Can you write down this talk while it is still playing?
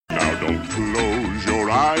Don't close your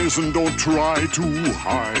eyes and don't try to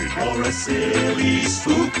hide. Or a silly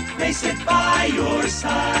spook may sit by your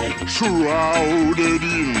side. Shrouded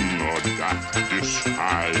in a dark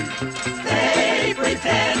disguise. They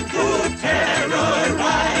pretend to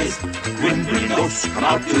terrorize. Grim green ghosts come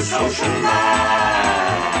out to socialize.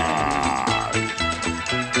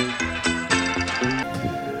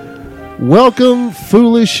 Welcome,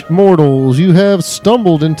 foolish mortals. You have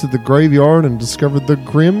stumbled into the graveyard and discovered the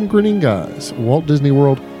Grim Grinning Guys, Walt Disney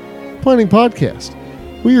World Planning Podcast.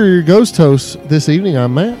 We are your ghost hosts this evening.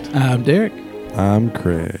 I'm Matt. I'm Derek. I'm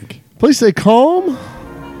Craig. Please stay calm.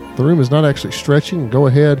 The room is not actually stretching. Go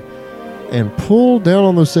ahead and pull down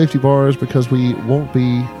on those safety bars because we won't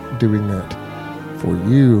be doing that for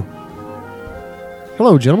you.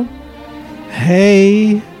 Hello, gentlemen.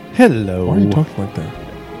 Hey. Hello. Why are you talking like that?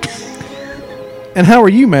 And how are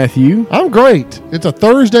you, Matthew? I'm great. It's a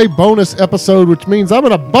Thursday bonus episode, which means I'm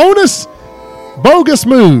in a bogus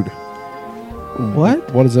mood.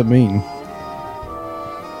 What? What does that mean?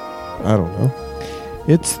 I don't know.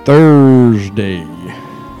 It's Thursday.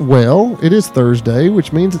 Well, it is Thursday,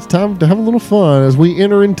 which means it's time to have a little fun as we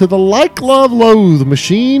enter into the like, love, loathe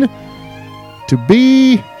machine to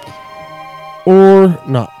be or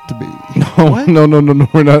not to be. No,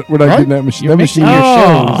 we're not Right? getting that machine. You're That mixing machine,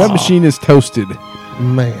 your shows. that machine is toasted,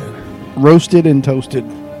 Man. roasted and toasted.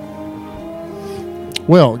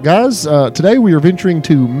 Well, guys, today we are venturing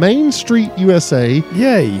to Main Street, USA,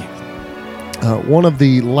 Yay! one of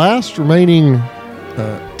the last remaining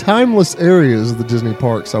timeless areas of the Disney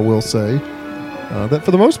parks, I will say, that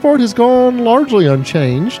for the most part has gone largely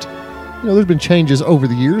unchanged. You know, there's been changes over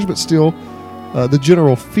the years, but still the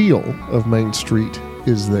general feel of Main Street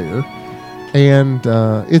is there. And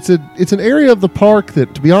it's an area of the park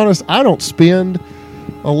that, to be honest, I don't spend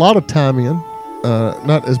a lot of time in.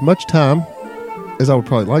 Not as much time as I would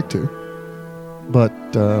probably like to. But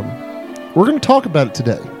we're going to talk about it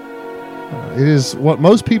today. It is what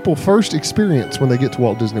most people first experience when they get to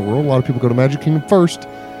Walt Disney World. A lot of people go to Magic Kingdom first.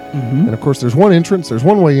 Mm-hmm. And, of course, there's one entrance, there's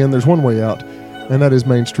one way in, there's one way out, and that is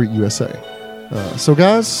Main Street, USA. So,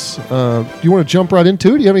 guys, do you want to jump right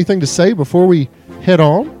into it? Do you have anything to say before we head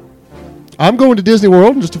on? I'm going to Disney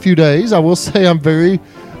World in just a few days. I will say I'm very,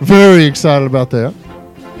 very excited about that.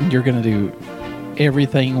 You're going to do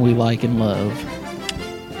everything we like and love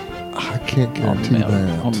I can't guarantee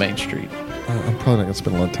that. on Main Street. I'm probably not going to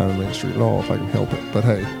spend a lot of time on Main Street at all if I can help it. But,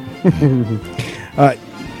 hey.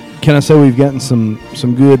 Can I say we've gotten some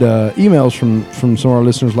good emails from some of our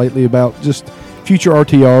listeners lately about just future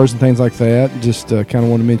RTRs and things like that. Just kind of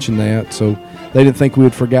want to mention that, so they didn't think we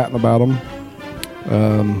had forgotten about them.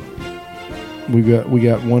 We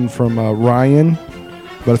got one from Ryan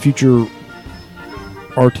about a future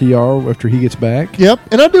RTR after he gets back. Yep,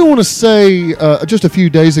 and I do want to say just a few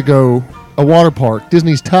days ago, a water park,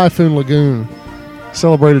 Disney's Typhoon Lagoon,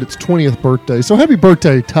 celebrated its 20th birthday. So happy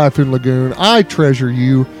birthday, Typhoon Lagoon. I treasure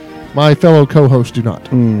you. My fellow co-hosts do not.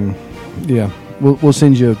 Yeah, we'll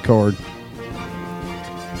send you a card.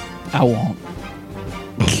 I won't.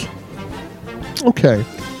 Okay.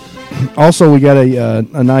 Also, we got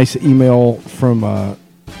a nice email from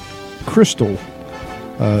Crystal.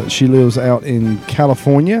 She lives out in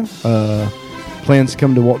California. Plans to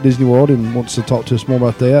come to Walt Disney World and wants to talk to us more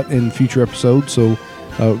about that in future episodes. So,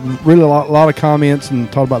 really a lot of comments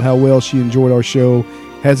and talk about how well she enjoyed our show.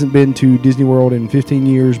 Hasn't been to Disney World in 15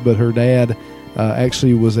 years, but her dad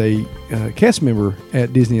actually was a cast member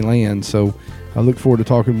at Disneyland. So, I look forward to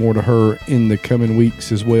talking more to her in the coming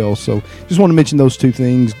weeks as well. So, just want to mention those two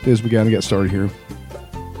things as we kind of get started here.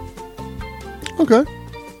 Okay.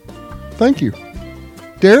 Thank you.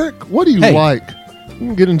 Derek, what do you like? We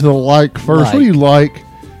can get into the like first. What do you like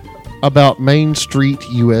about Main Street,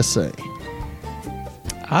 USA?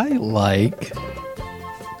 I like...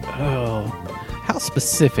 Oh, how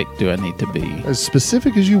specific do I need to be? As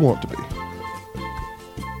specific as you want to be.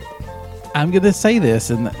 I'm going to say this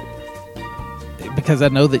because I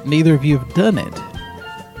know that neither of you have done it.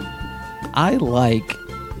 I like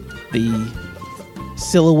the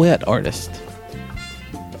silhouette artist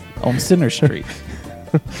on Center Street.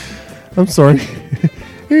 I'm sorry.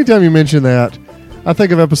 Anytime you mention that, I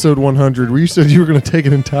think of episode 100 where you said you were going to take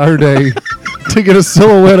an entire day to get a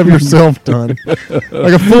silhouette of yourself done.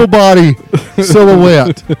 Like a full body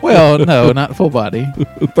silhouette. Well, no, not full body.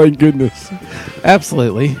 Thank goodness.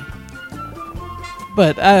 Absolutely.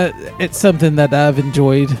 But it's something that I've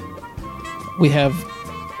enjoyed. We have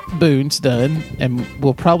Boone's done, and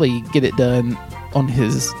we'll probably get it done on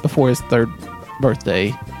before his 3rd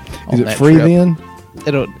birthday. Is it free then?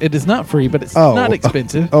 It is not free, but it's not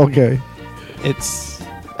expensive. Okay.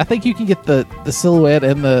 I think you can get the silhouette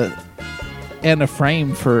and the and a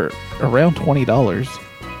frame for around $20.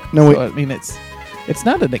 No, So, I mean, it's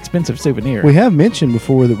not an expensive souvenir. we have mentioned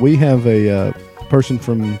before that we have a person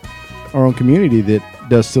from our own community that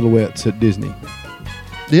does silhouettes at Disney.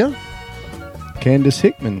 Yeah. Candace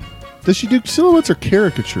Hickman. Does she do silhouettes or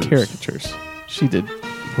caricatures? Caricatures. She did.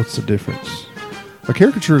 What's the difference? A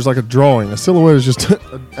caricature is like a drawing. A silhouette is just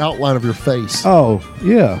an outline of your face. Oh,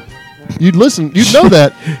 yeah. You'd know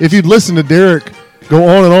that if you'd listen to Derek go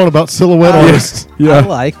on and on about silhouette artists. Yeah. I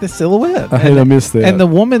like the silhouette. I hate I missed that. And the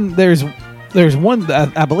woman, there's one,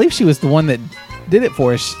 I believe she was the one that did it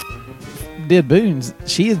for us, did Boone's.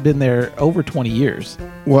 She has been there over 20 years.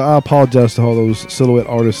 Well, I apologize to all those silhouette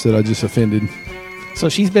artists that I just offended. So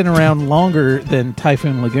she's been around longer than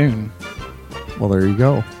Typhoon Lagoon. Well, there you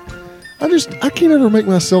go. I can't ever make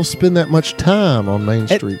myself spend that much time on Main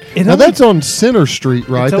Street. Now only- that's on Center Street,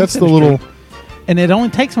 right? It's on That's the Center little. Street. And it only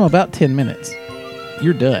takes them about 10 minutes.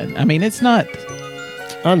 You're done. I mean, it's not.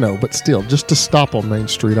 I know, but still, just to stop on Main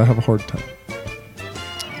Street, I have a hard time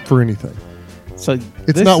for anything. So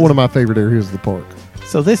It's not one of my favorite areas of the park.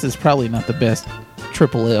 So this is probably not the best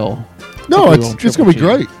Triple L. No, to it's do on going Triple to be G.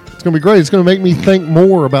 great. It's going to be great. It's going to make me think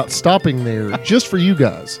more about stopping there just for you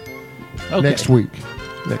guys Okay. next week.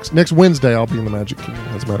 Next Wednesday, I'll be in the Magic Kingdom,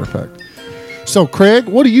 as a matter of fact. So, Craig,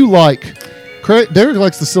 what do you like? Derek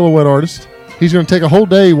likes the silhouette artist. He's going to take a whole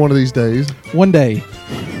day one of these days. One day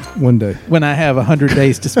One day. when I have 100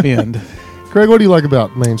 days to spend. Craig, what do you like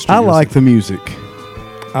about Main Street? I like the music.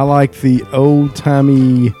 I like the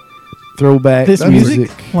old-timey throwback This music.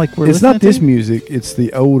 music? Like we're It's not listening this to? music. It's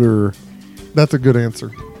the older That's a good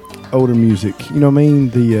answer. music. You know what I mean?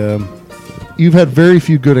 The You've had very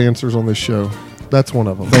few good answers on this show. That's one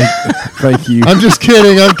of them. thank you. I'm just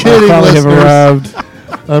kidding. I'm I kidding, finally have listeners. arrived.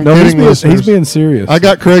 I'm No, kidding, listeners. he's being serious. I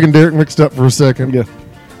got Craig and Derek mixed up for a second. Yeah.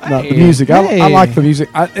 Not the Hey, music. I hey. like the music.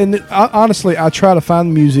 Honestly, I try to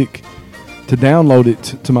find music to download it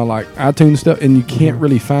to my like iTunes stuff, and you can't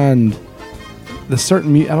really find the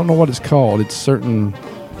certain. I don't know what it's called. It's certain,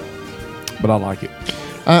 but I like it.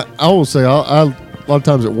 I will say, a lot of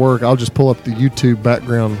times at work, I'll just pull up the YouTube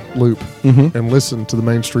background loop Mm-hmm. and listen to the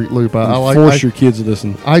Main Street loop. I Force your kids to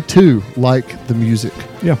listen. I too like the music.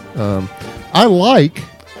 Yeah. I like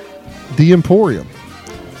the Emporium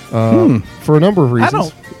for a number of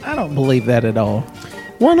reasons. I don't believe that at all.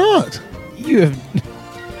 Why not? You have.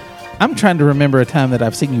 I'm trying to remember a time that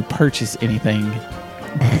I've seen you purchase anything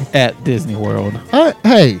at Disney World.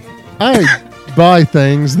 I buy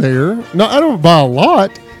things there. No, I don't buy a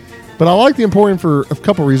lot, but I like the Emporium for a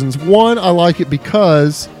couple reasons. One, I like it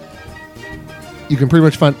because you can pretty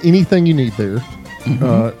much find anything you need there.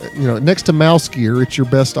 Next to Mouse Gear, it's your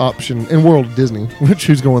best option in World of Disney. Which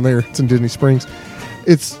who's going there? It's in Disney Springs.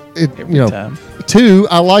 Every time. Two,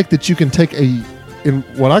 I like that you can take in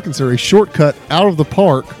what I consider a shortcut out of the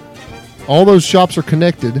park. All those shops are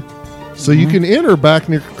connected, so you can enter back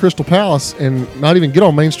near Crystal Palace and not even get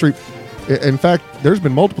on Main Street. In fact, there's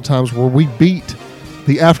been multiple times where we beat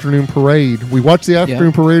the afternoon parade. We watched the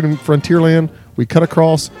afternoon parade in Frontierland. We cut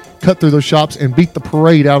across, cut through those shops, and beat the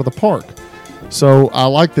parade out of the park. So I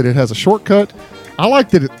like that it has a shortcut. I like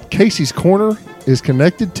that Casey's Corner is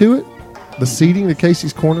connected to it. The seating at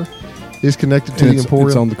Casey's Corner is connected to the Emporium.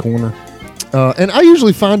 It's on the corner. And I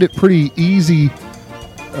usually find it pretty easy.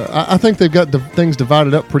 I think they've got things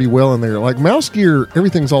divided up pretty well in there. Like Mouse Gear,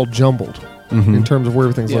 everything's all jumbled in terms of where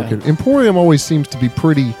everything's located. Emporium always seems to be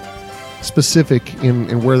pretty specific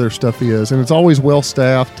in where their stuff is, and it's always well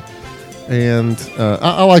staffed. And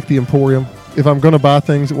I like the Emporium. If I'm going to buy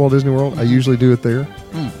things at Walt Disney World, I usually do it there.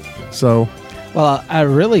 So, Well, I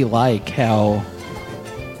really like how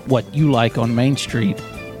what you like on Main Street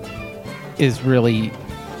is really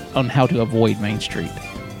on how to avoid Main Street.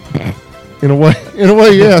 in a way,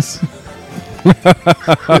 yes.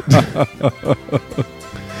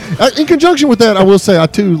 In conjunction with that, I will say I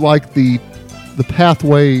too like the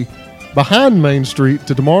pathway behind Main Street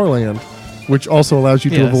to Tomorrowland, which also allows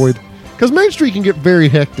you to Yes. avoid, because Main Street can get very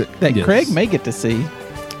hectic. That Yes. Craig may get to see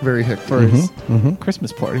Very hectic. for his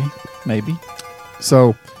Christmas party, maybe.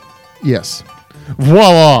 So, yes.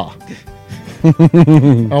 Voila.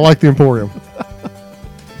 I like the Emporium.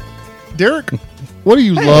 Derek, what do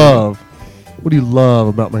you love? What do you love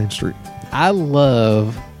about Main Street? I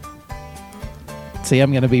love. See,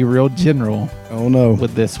 I'm going to be real general Oh no!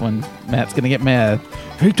 with this one. Matt's going to get mad.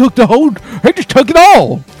 He took the whole. He just took it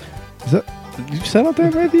all. Is that, did you sound out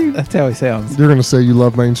there, Matthew? That's how he sounds. You're going to say you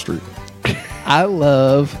love Main Street. I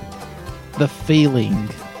love the feeling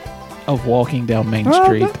of walking down Main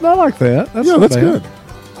Street, I like that. That's Yeah, not that's bad.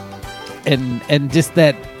 good. and just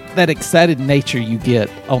that excited nature you get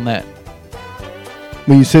on that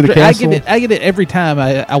When you see the castle, I get it every time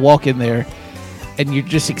I walk in there, and you're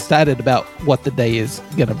just excited about what the day is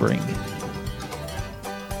gonna bring.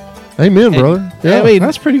 Amen, brother. Yeah, I mean,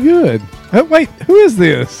 that's pretty good. Wait, who is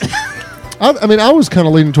this? I mean, I was kind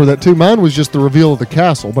of leaning toward that too. Mine was just the reveal of the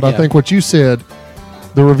castle, but I Yeah. think what you said,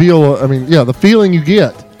 the reveal. I mean, yeah, the feeling you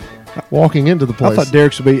get walking into the place. I thought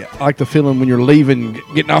Derek's would be like the feeling when you're leaving,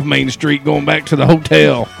 getting off Main Street, going back to the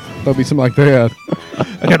hotel. That'd be something like that.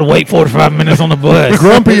 I got to wait 45 minutes on the bus.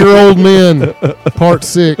 Grumpier Old Men, Part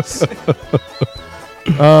 6.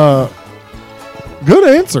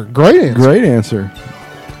 Good answer. Great answer. Great answer.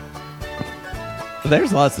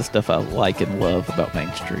 There's lots of stuff I like and love about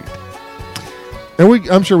Main Street. And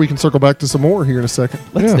I'm sure we can circle back to some more here in a second.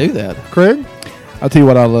 Let's Yeah. do that. Craig? I'll tell you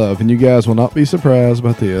what I love, and you guys will not be surprised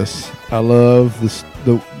about this. I love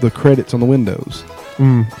the credits on the windows.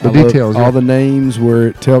 The I love details. all the names where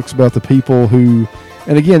it talks about the people who,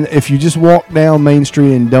 and again, if you just walk down Main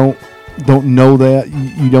Street and don't know that,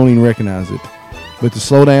 you don't even recognize it. But to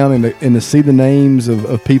slow down and to see the names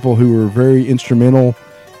of people who were very instrumental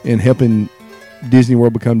in helping Disney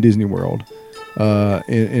World become Disney World,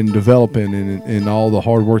 in developing and all the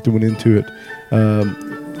hard work that went into it.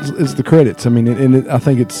 It's the credits. I mean, I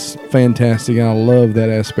think it's fantastic, and I love that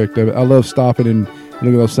aspect of it. I love stopping and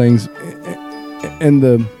looking at those things. And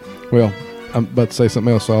I'm about to say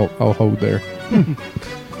something else, so I'll hold there.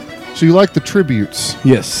 So you like the tributes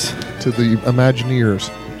Yes. to the Imagineers.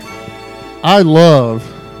 I love,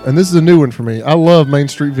 and this is a new one for me, I love Main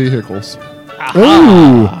Street vehicles.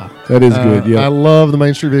 Ooh, that is good. I Yeah. love the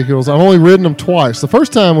Main Street vehicles. I've only ridden them twice. The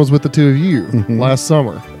first time was with the two of you last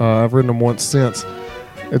summer. I've ridden them once since.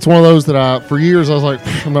 It's one of those that for years, I was like,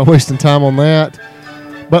 I'm not wasting time on that.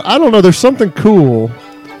 But I don't know. There's something cool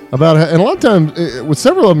about it. And a lot of times, with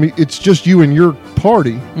several of them, it's just you and your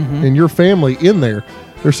party and your family in there.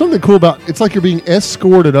 There's something cool about it's like you're being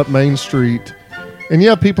escorted up Main Street. And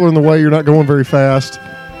yeah, people are in the way. You're not going very fast.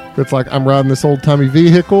 It's like I'm riding this old-timey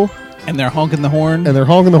vehicle. And they're honking the horn. And they're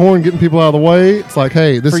honking the horn, getting people out of the way. It's like,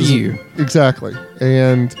 hey, this For is you. Exactly.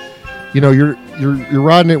 And you know, you're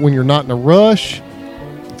riding it when you're not in a rush.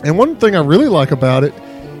 And one thing I really like about it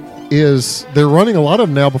is they're running a lot of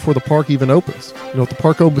them now before the park even opens. You know, if the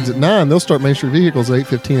park opens at 9, they'll start Main Street vehicles at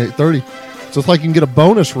 8:15, 8:30. So it's like you can get a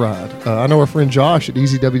bonus ride. I know our friend Josh at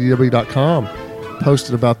easywww.com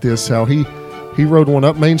posted about this, how he rode one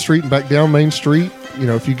up Main Street and back down Main Street. You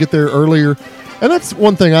know, if you get there earlier. And that's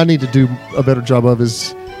one thing I need to do a better job of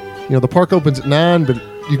is, you know, the park opens at 9, but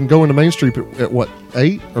you can go into Main Street at what,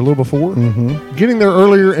 8 or a little before? Mm-hmm. Getting there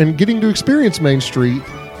earlier and getting to experience Main Street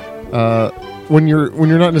when you're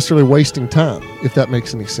not necessarily wasting time, if that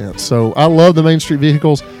makes any sense. So I love the Main Street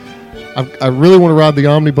vehicles. I really want to ride the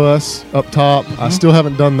omnibus up top. I still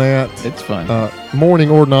haven't done that. It's fun. Morning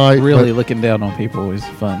or night. Really looking down on people is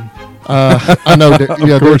fun. I know.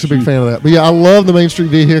 Yeah, Derek's a big fan of that. But yeah, I love the Main Street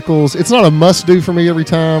vehicles. It's not a must-do for me every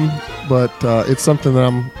time, but it's something that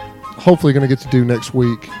I'm hopefully going to get to do next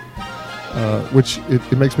week, which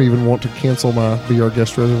it makes me even want to cancel my Be Our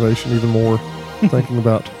Guest reservation even more, thinking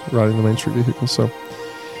about riding the Main Street vehicles. So,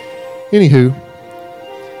 anywho.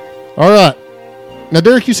 All right. Now,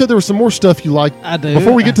 Derek, you said there was some more stuff you like. I do.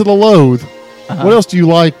 Before we get to the loathe, what else do you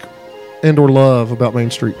like and or love about Main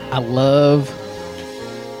Street? I love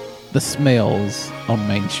the smells on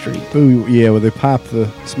Main Street. Ooh, yeah, where they pipe the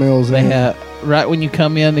smells They in. have right when you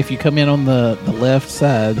come in. If you come in on the left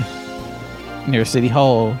side near City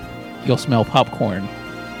Hall, you'll smell popcorn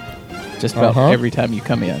just about every time you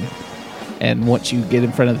come in. And once you get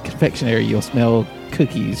in front of the confectionery, you'll smell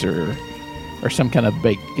cookies or some kind of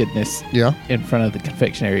baked goodness in front of the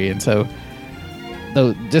confectionery. And so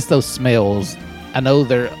just those smells, I know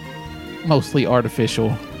they're mostly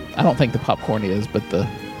artificial. I don't think the popcorn is, but the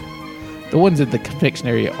ones at the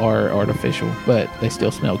confectionery are artificial, but they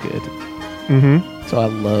still smell good. Mm-hmm. So I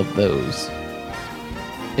love those.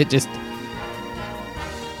 It just,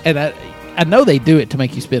 and I know they do it to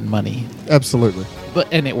make you spend money, Absolutely.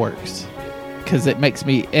 and it works because it makes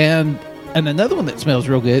me. And another one that smells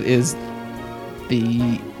real good is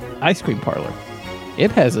the ice cream parlor.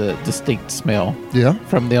 It has a distinct smell Yeah.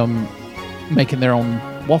 from them making their own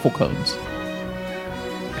waffle cones.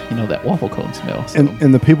 You know, that waffle cone smell. So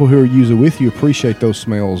And the people who are usually with you appreciate those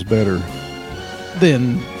smells better.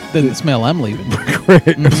 than the smell I'm leaving. Correct.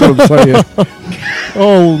 That's what I'm saying.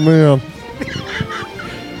 Oh, man.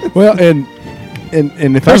 Well, and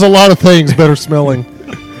if There's a lot of things better smelling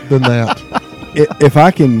than that. if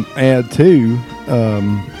I can add too,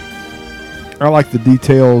 I like the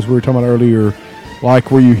details we were talking about earlier,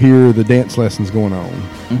 like where you hear the dance lessons going on,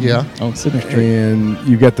 Yeah. On Center Street. and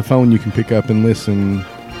you've got the phone you can pick up and listen.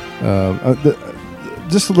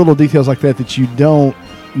 just the little details like that you don't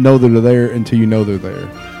know that are there until you know they're there.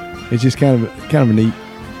 It's just kind of a neat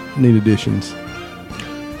additions.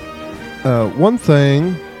 One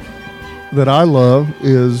thing that I love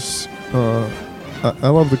is I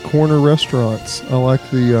love the corner restaurants. I like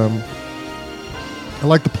the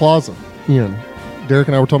Plaza Inn. Derek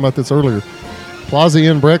and I were talking about this earlier. Plaza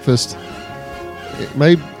Inn breakfast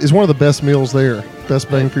is one of the best meals there. Best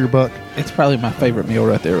bang for your buck. It's probably my favorite meal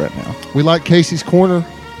right there right now. We like Casey's Corner.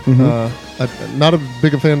 Mm-hmm. I'm not a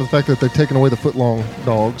big fan of the fact that they've taken away the footlong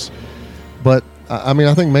dogs, but I mean,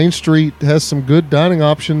 I think Main Street has some good dining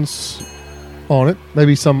options on it.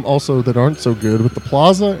 Maybe some also that aren't so good. But the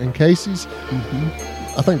Plaza and Casey's,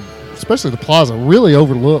 I think, especially the Plaza, really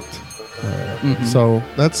overlooked. So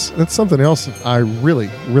that's something else I really,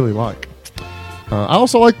 really like. I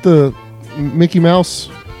also like the Mickey Mouse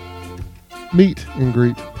meet and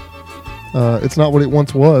greet. It's not what it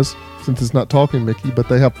once was, since it's not talking Mickey, but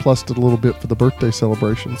they have plussed it a little bit for the birthday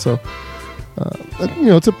celebration. So,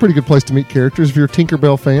 it's a pretty good place to meet characters. If you're a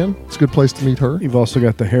Tinkerbell fan, it's a good place to meet her. You've also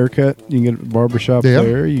got the haircut. You can get at the barbershop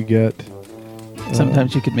there. You get...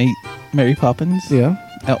 Sometimes you could meet Mary Poppins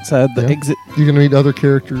outside the exit. You're going to meet other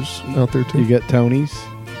characters out there, too. You get Tony's.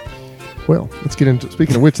 Well, speaking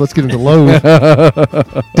of which, let's get into loathe.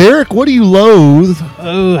 Derek, what do you loathe?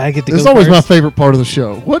 Oh, I get to go This is always first. my favorite part of the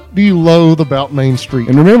show. What do you loathe about Main Street?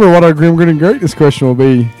 And remember what our Grim, Grit, and Greatness question will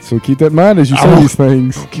be. So keep that in mind as you say these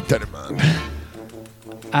things. Keep that in mind.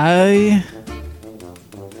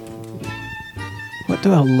 What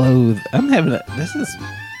do I loathe? This is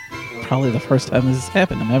probably the first time this has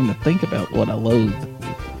happened. I'm having to think about what I loathe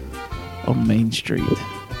on Main Street.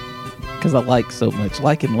 Because I like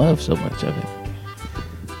and love so much of it.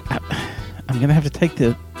 I'm going to have to take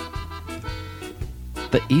the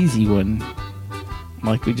easy one.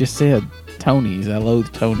 Like we just said, Tony's. I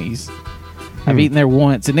loathe Tony's. I've eaten there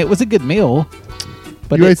once, and it was a good meal.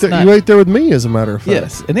 But you ate there with me, as a matter of fact.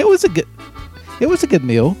 Yes, and it was a good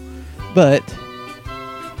meal, but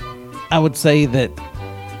I would say that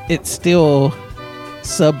it's still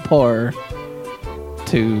subpar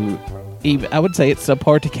to even. I would say it's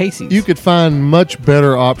subpar to Casey's. You could find much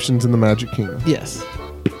better options in the Magic Kingdom. Yes.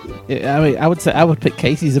 I mean, I would say I would put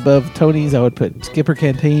Casey's above Tony's. I would put Skipper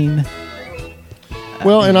Canteen.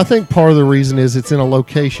 Well, and I think part of the reason is it's in a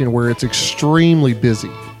location where it's extremely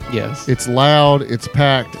busy. Yes. It's loud, it's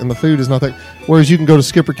packed, and the food is not that. Whereas you can go to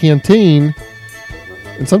Skipper Canteen,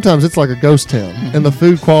 and sometimes it's like a ghost town, and the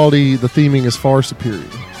food quality, the theming is far superior.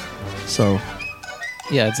 So,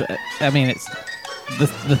 yeah, it's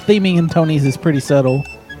the theming in Tony's is pretty subtle.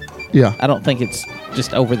 yeah. I don't think it's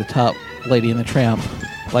just over the top Lady and the Tramp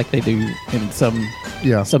like they do in some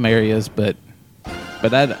areas, but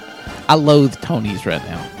I loathe Tony's right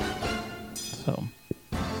now. So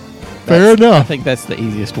Fair enough. I think that's the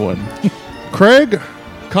easiest one. Craig,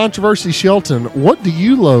 Controversy Shelton, what do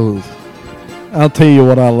you loathe? I'll tell you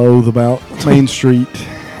what I loathe about Main Street,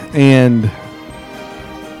 and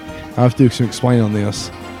I have to do some explain on this.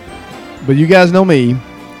 But you guys know me.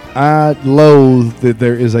 I loathe that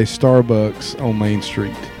there is a Starbucks on Main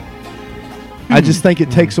Street. I just think it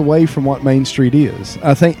takes away from what Main Street is.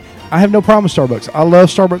 I have no problem with Starbucks. I love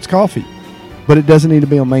Starbucks coffee, but it doesn't need to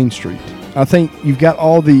be on Main Street. I think you got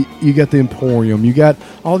the Emporium. You got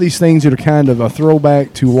all these things that are kind of a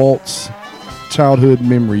throwback to Walt's childhood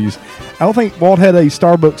memories. I don't think Walt had a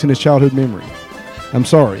Starbucks in his childhood memory. I'm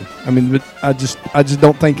sorry. I mean, but I just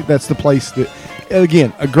don't think that's the place that.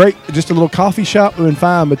 Again, just a little coffee shop would have been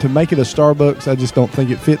fine, but to make it a Starbucks, I just don't think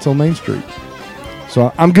it fits on Main Street.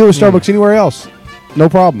 So I'm good with Starbucks anywhere else, no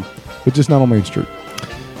problem, but just not on Main Street.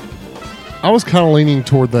 I was kind of leaning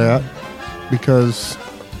toward that because,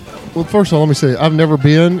 well, first of all, let me say, I've never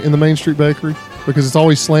been in the Main Street Bakery because it's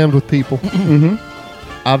always slammed with people.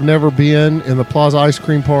 I've never been in the Plaza Ice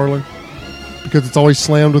Cream Parlor because it's always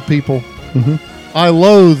slammed with people. I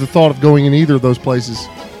loathe the thought of going in either of those places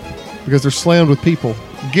because they're slammed with people,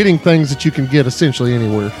 getting things that you can get essentially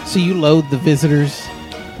anywhere. So you loathe the visitors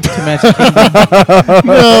to Magic Kingdom?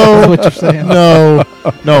 No. What you're saying?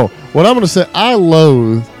 No. What I'm going to say, I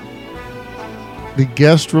loathe the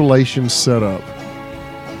guest relations setup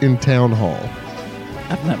in Town Hall.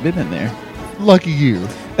 I've not been in there. Lucky you.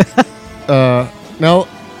 Now,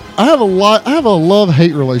 I have a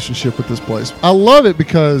love-hate relationship with this place. I love it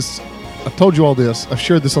because I've told you all this. I've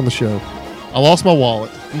shared this on the show. I lost my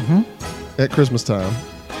wallet at Christmas time.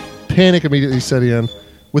 Panic immediately set in.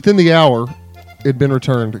 Within the hour, it had been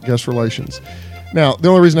returned at guest relations. Now, the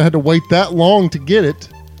only reason I had to wait that long to get it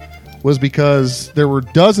was because there were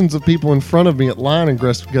dozens of people in front of me at line in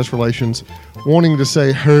guest relations wanting to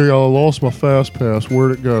say, hey, I lost my Fast Pass.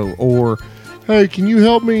 Where'd it go? Or hey, can you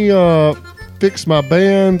help me fix my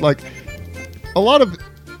band? Like, a lot of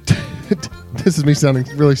this is me sounding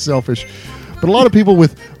really selfish, but a lot of people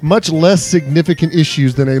with much less significant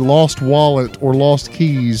issues than a lost wallet or lost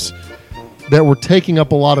keys that were taking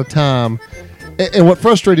up a lot of time. And what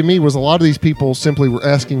frustrated me was a lot of these people simply were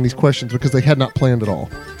asking these questions because they had not planned at all.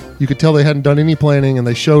 You could tell they hadn't done any planning, and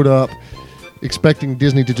they showed up expecting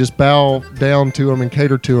Disney to just bow down to them and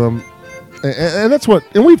cater to them. And that's what,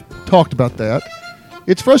 and we've talked about that.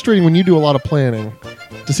 It's frustrating when you do a lot of planning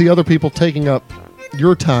to see other people taking up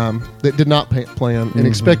your time that did not plan and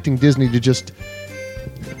expecting Disney to just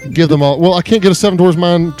give them all. Well, I can't get a Seven Dwarfs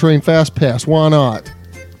Mine Train Fast Pass. Why not?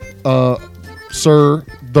 Sir,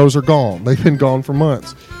 those are gone. They've been gone for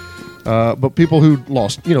months. But people who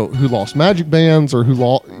lost magic bands or who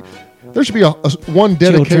lost, there should be one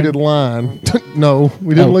dedicated line. No,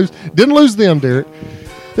 we didn't lose them, Derek.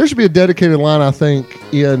 There should be a dedicated line, I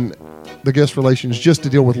think, in the guest relations just to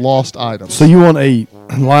deal with lost items. So you want a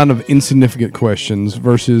line of insignificant questions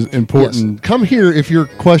versus important. Yes. Come here if your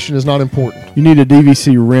question is not important. You need a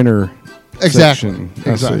DVC renter. Exactly. Section.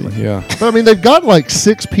 Exactly. I see, yeah. But I mean, they've got like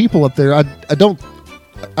 6 people up there. I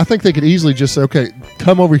think they could easily just say, okay,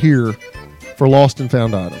 come over here for lost and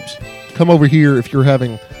found items. Come over here if you're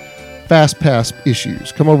having fast pass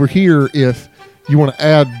issues. Come over here if you want to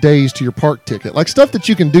add days to your park ticket. Like stuff that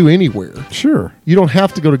you can do anywhere. Sure. You don't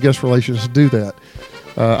have to go to guest relations to do that.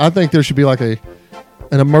 I think there should be like an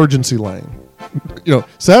emergency lane.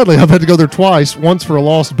 Sadly, I've had to go there twice. Once for a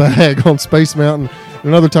lost bag on Space Mountain, and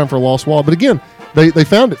another time for a lost wallet. But again, they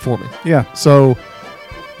found it for me. Yeah. So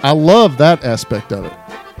I love that aspect of it.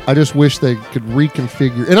 I just wish they could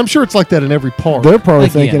reconfigure. And I'm sure it's like that in every park. They're probably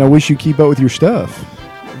Again. thinking, I wish you keep up with your stuff.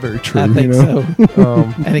 Very true. I think so.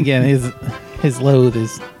 Um, And again, his loathe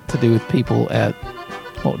is to do with people at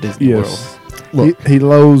Walt Disney World. Yes. Look. He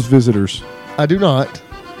loathes visitors. I do not.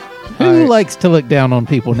 Who likes to look down on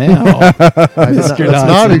people now? That's Mr. not.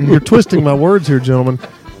 Dodson. You're twisting my words here, gentlemen.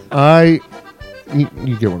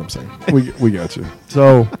 You get what I'm saying. We got you.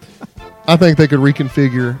 So, I think they could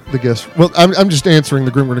reconfigure the guest. Well, I'm just answering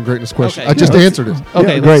the Grim Grit and Greatness question. Okay. I just Yeah. answered it.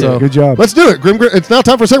 Okay, Yeah, great. so- Good job. Let's do it, Grim Grit. It's now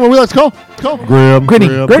time for a segment we like to call Grim.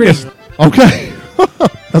 Greatness. Okay,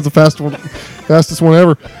 that's the fastest one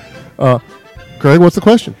ever. Craig, what's the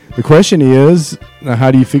question? The question is, now how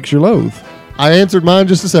do you fix your loathe? I answered mine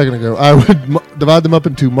just a second ago. I would divide them up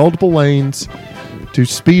into multiple lanes to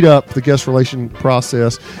speed up the guest relation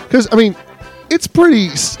process. Because I mean, it's a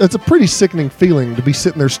pretty sickening feeling to be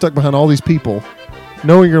sitting there stuck behind all these people,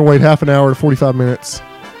 knowing you're gonna wait half an hour to 45 minutes.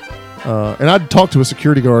 And I'd talk to a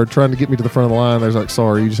security guard trying to get me to the front of the line. They're like,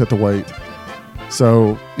 "Sorry, you just have to wait."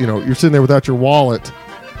 So you're sitting there without your wallet,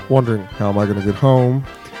 wondering, "How am I going to get home?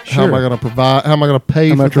 How am Sure. I going to provide? How am I going to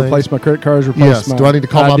pay I'm for going to things?" replace my credit cards, replace Yes. my Do I need to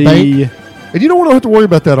call my ID. bank? And you don't want to have to worry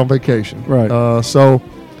about that on vacation. Right. So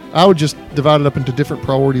I would just divide it up into different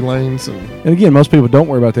priority lanes. And And again, most people don't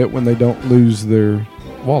worry about that when they don't lose their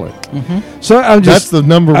wallet. Mm-hmm. So I'm that's just the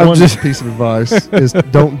number I'm one just- piece of advice is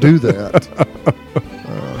don't do that.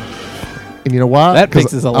 And you know why? That 'Cause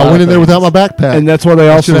fixes a I lot went of in there without my things. backpack. and that's why they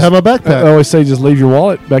I also should have had my backpack. I always say just leave your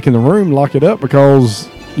wallet back in the room, lock it up because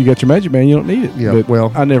you got your Magic Band, you don't need it. Yeah, But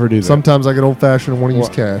well, I never do that. Sometimes I get old fashioned and want to use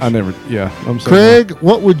Well, cash. I never. Yeah, I'm sorry. Craig,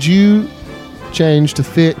 what would you change to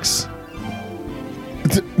fix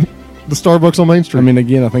the Starbucks on Main Street? I mean,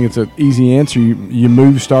 again, I think it's an easy answer. You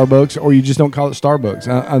move Starbucks, or you just don't call it Starbucks.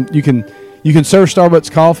 You can serve Starbucks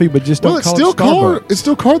coffee, but just don't well, it's call still it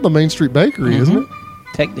Starbucks. called the Main Street Bakery, isn't it?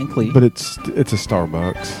 Technically. But it's a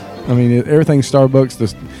Starbucks. I mean, everything's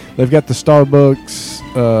Starbucks. They've got the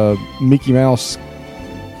Starbucks Mickey Mouse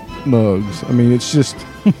mugs. I mean, it's just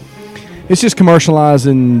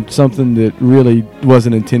commercializing something that really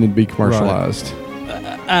wasn't intended to be commercialized.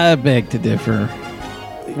 I beg to differ.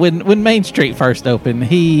 When Main Street first opened,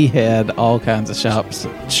 he had all kinds of shops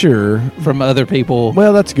Sure. from other people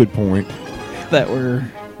Well, that's a good point. that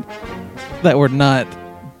were not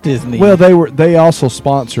Disney. Well, they also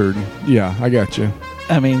sponsored. Yeah, I got you.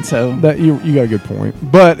 I mean, so. That you got a good point.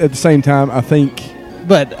 But at the same time, I think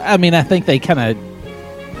But I mean, I think they kind of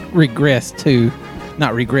regressed to,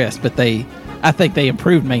 not regressed, but I think they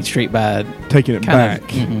improved Main Street by taking it Kind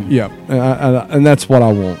back. of, mhm. Yeah, and that's what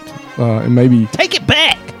I want. And maybe take it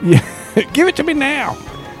back. yeah, give it to me now.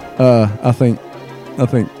 I think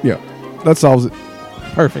yeah, that solves it.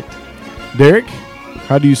 Perfect. Derek,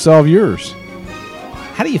 how do you solve yours?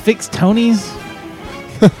 How do you fix Tony's?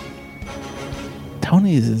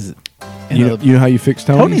 Tony's is You know how you fix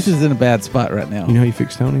Tony's? Tony's is in a bad spot right now. You know how you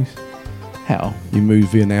fix Tony's? How? You move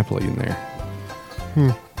Via Napoli in there.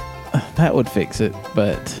 That would fix it,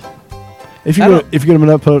 but If you I go, don't- if you get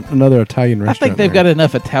enough, put another Italian I restaurant. think they've there. got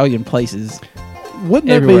enough Italian places Wouldn't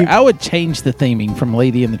that everywhere. be? I would change the theming from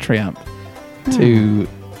Lady and the Tramp to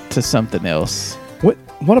something else.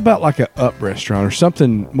 What about like a up restaurant or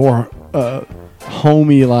something more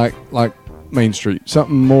homey, like Main Street?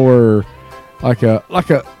 Something more like a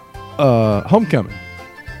Homecoming.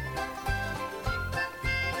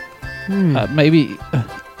 Maybe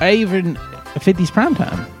even 50s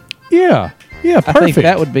Primetime. Yeah, I perfect. think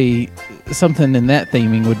that would be something in that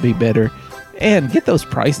theming would be better. And get those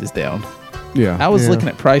prices down. yeah. I was Yeah. looking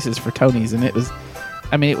at prices for Tony's, and it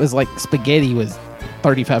was like spaghetti was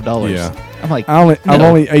 $35. Yeah. I'm like, I've no.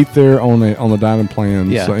 only ate there on the dining plan,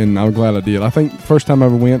 Yeah. so, and I'm glad I did. I think the first time I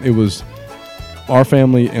ever went, it was our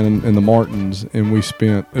family and the Martins, and we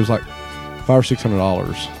spent it was like $500 or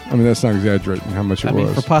 $600. I mean, that's not exaggerating how much it I mean,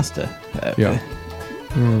 was. for pasta. Yeah.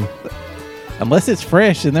 Unless it's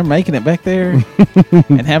fresh and they're making it back there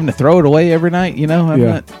and having to throw it away every night, I'm yeah,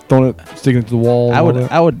 not. throwing it, sticking it to the wall. and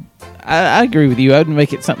all that. I agree with you. I would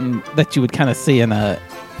make it something that you would kind of see in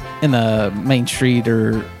a main street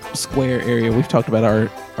or square area. We've talked about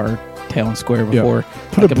our town square Yeah. before.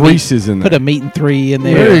 Put Like a meat- Breeze's in there. Put a meat and three in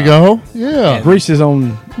there. There you go. Yeah. And- Breeze's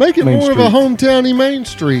on. Make it Main more of a Street. hometowny Main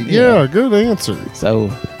Street. Yeah, good answer.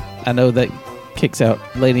 So I know that kicks out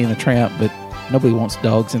Lady and the Tramp, but nobody wants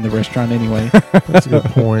dogs in the restaurant anyway. That's a good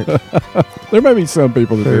point. There may be some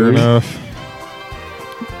people that Fair do. enough.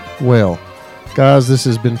 Well, guys, this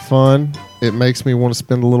has been fun. It makes me want to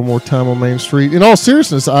spend a little more time on Main Street. In all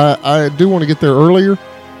seriousness, I do want to get there earlier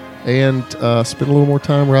and spend a little more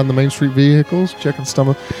time around the Main Street vehicles, checking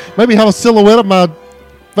stomach. Maybe have a silhouette of my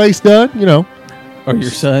face done, Or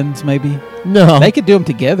your sons, maybe. No, They could do them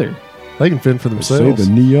together. they can fend for Say themselves.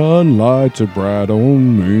 the neon lights are bright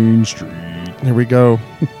on Main Street. Here we go.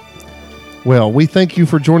 Well, we thank you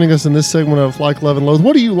for joining us in this segment of Like, Love, and Loathe.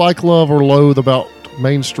 What do you like, love, or loathe about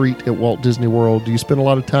Main Street at Walt Disney World? Do you spend a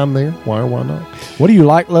lot of time there? Why or why not? What do you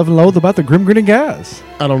like, love, and loathe about the Grim Grinning Guys?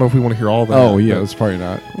 I don't know if we want to hear all that. Oh, yeah, but- that's probably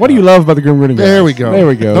not. What do you love about the Grim Grinning Guys? There we go. There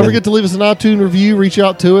we go. Don't forget to leave us an iTunes review. Reach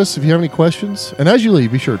out to us if you have any questions. And as you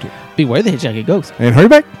leave, be sure to. Beware the hitchhiking ghost. And hurry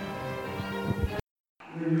back.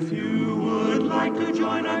 If you would like to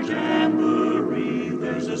join our jamboree,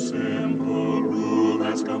 there's a simple rule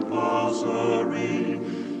that's compulsory.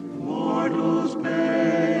 Mortals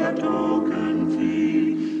pay a token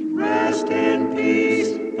fee. Rest in peace,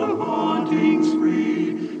 the haunting's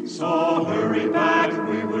free. So hurry back,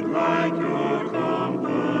 we would like your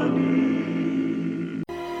company.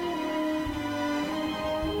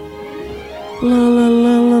 La la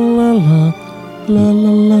la la la la. La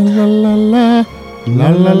la la la la la. La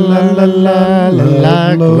la la la la la.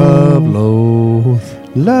 Like, love, loathe.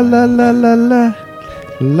 La la la la la.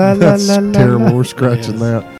 La la That's la la. terrible. We're scratching that.